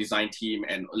all our design team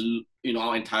and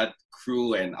our entire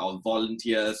crew and our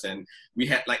volunteers, and we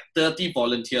had 30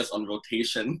 volunteers on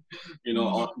rotation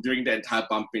during the entire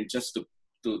bumping, just to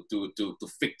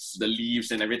fix the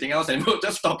leaves and everything else. And we were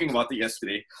just talking about it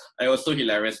yesterday. It was so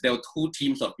hilarious. There were two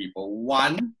teams of people.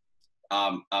 One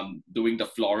doing the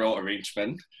floral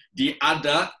arrangement, the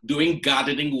other doing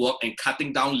gardening work and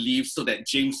cutting down leaves so that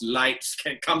James lights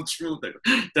can come through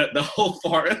the whole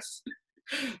forest.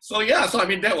 So I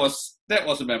mean, that was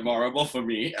memorable for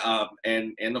me,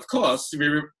 and of course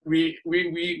we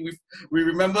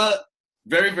remember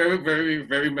very, very, very,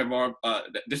 very memorable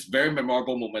this very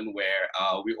memorable moment where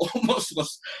we almost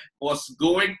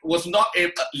Lian was not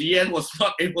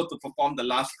able to perform the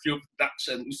last few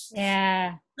productions,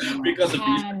 because of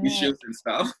these issues and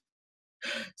stuff.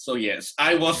 So yes,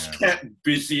 I was kept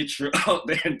busy throughout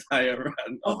the entire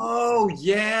run. Oh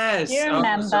yes, do you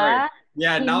remember?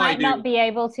 Yeah, he now I do. might not be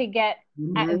able to get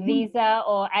a visa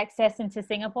or access into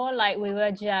Singapore. We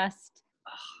were just,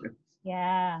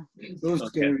 So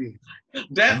scary.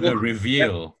 The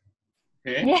reveal.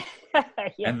 Yeah.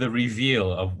 And the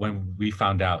reveal of when we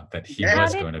found out that he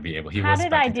was going to be able. How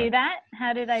did I do that?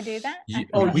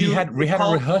 We had a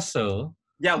rehearsal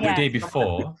the day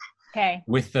before. Okay.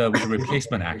 With the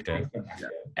replacement actor,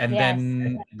 and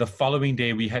then the following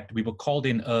day we were called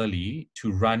in early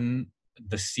to run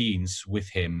the scenes with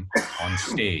him on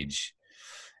stage,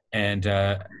 and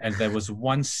there was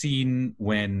one scene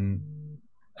when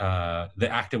the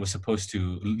actor was supposed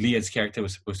to, Lian's character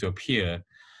was supposed to appear,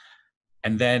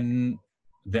 and then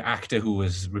the actor who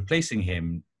was replacing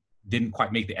him didn't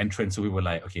quite make the entrance, so we were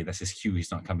like, okay, that's his cue,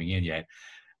 he's not coming in yet.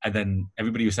 And then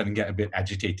everybody was starting to get a bit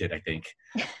agitated, I think.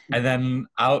 And then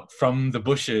out from the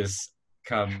bushes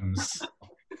comes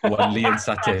Lian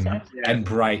Sutton and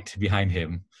Bright behind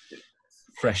him.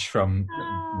 fresh from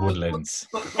Woodlands.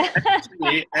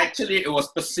 Actually, it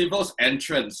was Percival's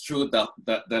entrance through the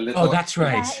little. Oh, that's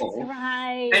right. That's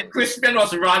right. And Crispian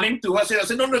was running towards it. I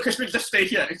said, "No, Crispian, just stay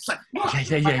here." It's like,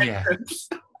 Yeah.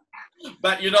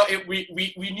 But you know,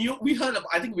 we heard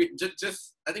about. I think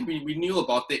we knew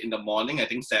about it in the morning. I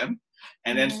think Sam,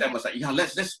 and then Sam was like, "Yeah,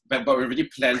 let's but we already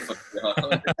planned for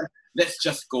let's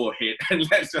just go ahead and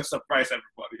let's just surprise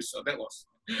everybody." So that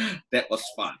was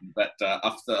fun. But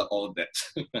after all that,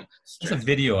 there's a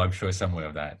video, I'm sure, somewhere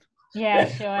of that. Yeah, I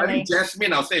surely. think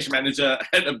Jasmine, our stage manager,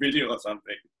 had a video or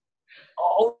something.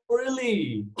 Oh,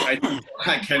 really? I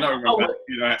cannot remember.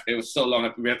 You know, it was so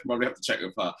long. We probably have to check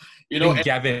with her. You know, I think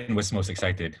Gavin was most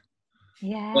excited.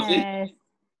 Yes.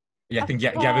 Yeah, I think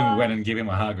Gavin went and gave him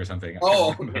a hug or something.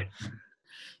 Oh, okay.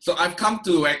 So I've come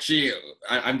to actually,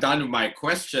 I'm done with my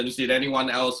questions. Did anyone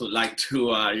else would like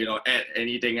to, add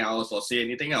anything else or say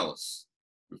anything else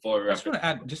before we I just want to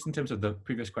add, just in terms of the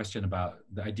previous question about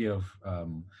the idea of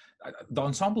the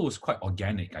ensemble was quite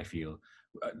organic, I feel.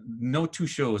 No two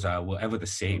shows were ever the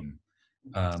same.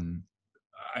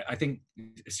 I think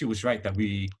Siu was right that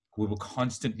we were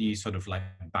constantly sort of like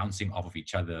bouncing off of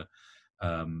each other.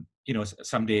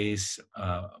 Some days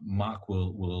Mark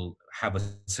will have a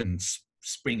certain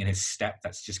spring in his step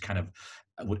that's just kind of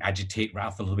would agitate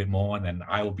Ralph a little bit more, and then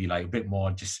I will be like a bit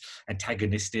more just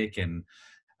antagonistic, and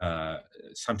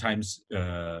sometimes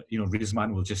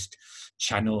Rizman will just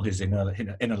channel his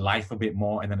inner life a bit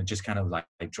more, and then it just kind of like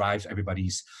drives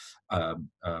everybody's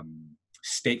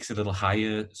stakes a little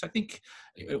higher. So I think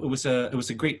it was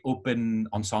a great open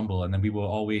ensemble, and then we were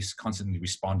always constantly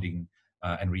responding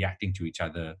and reacting to each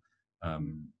other.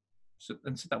 So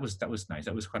that was nice.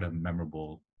 That was quite a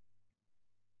memorable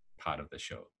part of the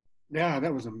show. Yeah,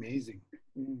 that was amazing.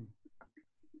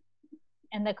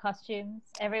 And the costumes,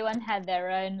 everyone had their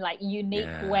own like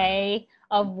unique way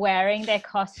of wearing their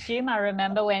costume. I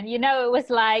remember when, it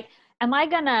was like, am I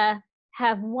gonna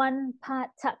have one part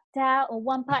tucked out or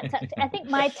one part tucked? I think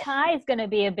my tie is gonna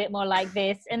be a bit more like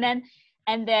this. And then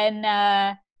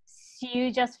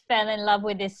Siu just fell in love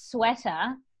with this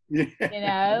sweater,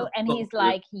 and he's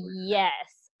like,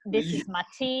 yes, this is my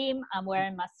team. I'm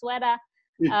wearing my sweater.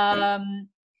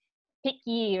 Pick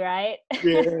Yi, right?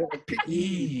 Yeah, Pick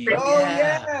Yi. Oh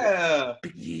yeah,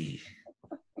 Pick Yi.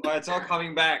 Well, it's all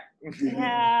coming back.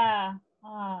 Yeah.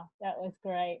 Oh, that was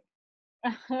great.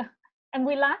 And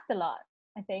we laughed a lot,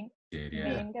 I think. Yeah. I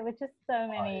mean, there were just so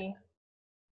many.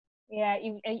 Yeah,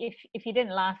 if you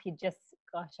didn't laugh, you just,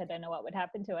 gosh, I don't know what would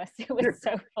happen to us. It was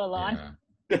so full on.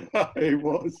 It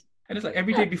was. And it's like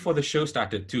every day before the show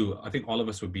started too, I think all of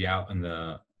us would be out on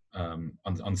the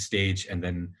on stage, and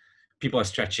then people are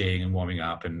stretching and warming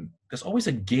up, and there's always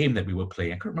a game that we were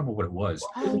playing. I can't remember what it was.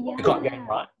 Oh, yeah. Game,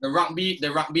 right? The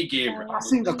rugby game.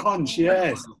 Passing the conch,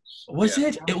 yes. Was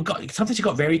it? Sometimes it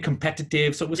got very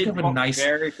competitive, so it was kind of a nice.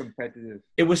 Very competitive.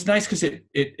 It was nice because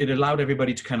it allowed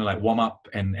everybody to kind of like warm up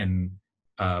and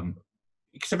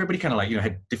because everybody kind of like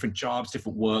had different jobs,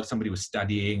 different work. Somebody was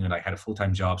studying and like had a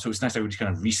full-time job, so it's nice everybody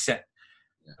kind of reset.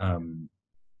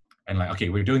 And like, okay,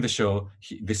 we're doing the show.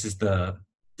 This is the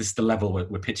level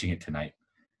we're pitching it tonight.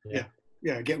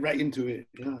 Yeah, get right into it.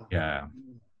 Yeah.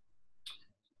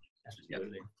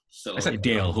 Absolutely. So It's like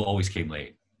Dayal, who always came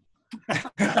late.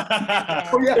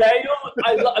 Dayal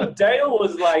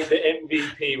was like the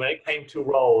MVP when it came to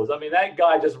roles. I mean, that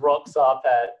guy just rocks up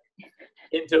at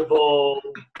interval,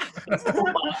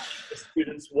 the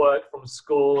students work from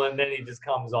school, and then he just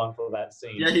comes on for that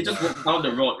scene. yeah, he just walked down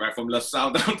the road, right, from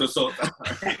LaSalle down to SOTA.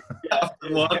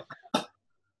 Right?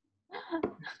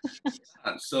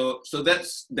 So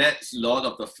that's Lord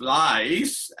of the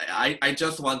Flies. I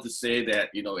just want to say that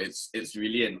it's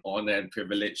really an honor and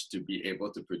privilege to be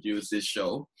able to produce this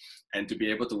show, and to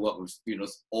be able to work with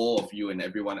all of you and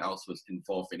everyone else who's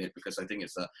involved in it, because I think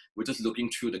we're just looking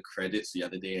through the credits the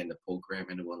other day in the program,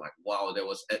 and we're like, wow,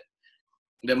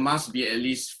 there must be at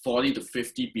least 40 to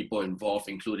 50 people involved,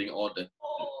 including all the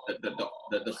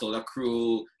SOTA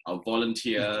crew, our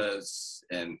volunteers,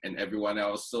 and everyone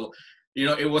else. So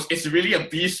it's really a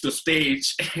beast to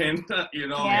stage, and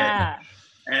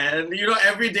and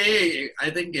every day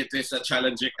I think it is a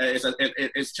challenging. It's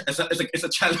a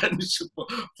challenge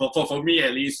for me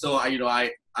at least. So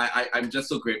I'm just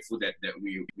so grateful that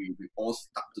we all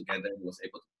stuck together and was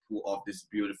able to pull off this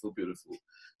beautiful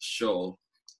show.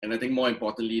 And I think more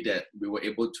importantly that we were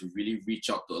able to really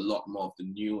reach out to a lot more of the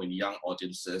new and young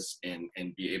audiences,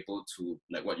 and be able to,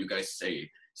 like what you guys say,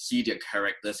 see their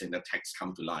characters and the text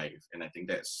come to life. And I think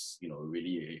that's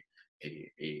really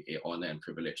a honor and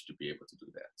privilege to be able to do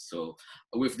that. So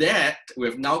with that,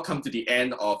 we've now come to the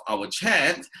end of our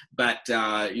chat, but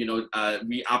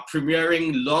we are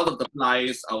premiering Lord of the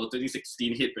Flies, our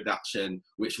 2016 hit production,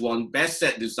 which won Best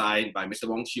Set Design by Mr.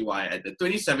 Wong Chee Wai at the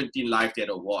 2017 Live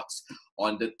Theatre Awards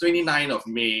on the 29th of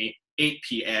May, 8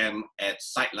 p.m. at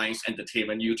Sidelines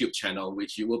Entertainment YouTube channel,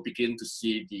 which you will begin to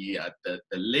see the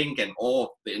link and all of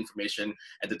the information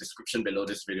at the description below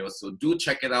this video. So do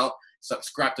check it out,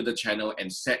 subscribe to the channel,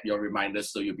 and set your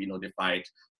reminders so you'll be notified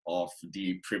of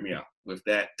the premiere. With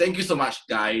that, thank you so much,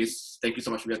 guys. Thank you so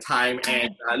much for your time,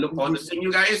 and I look forward to seeing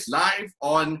you guys live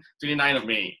on 29th of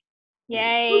May.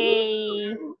 Yay!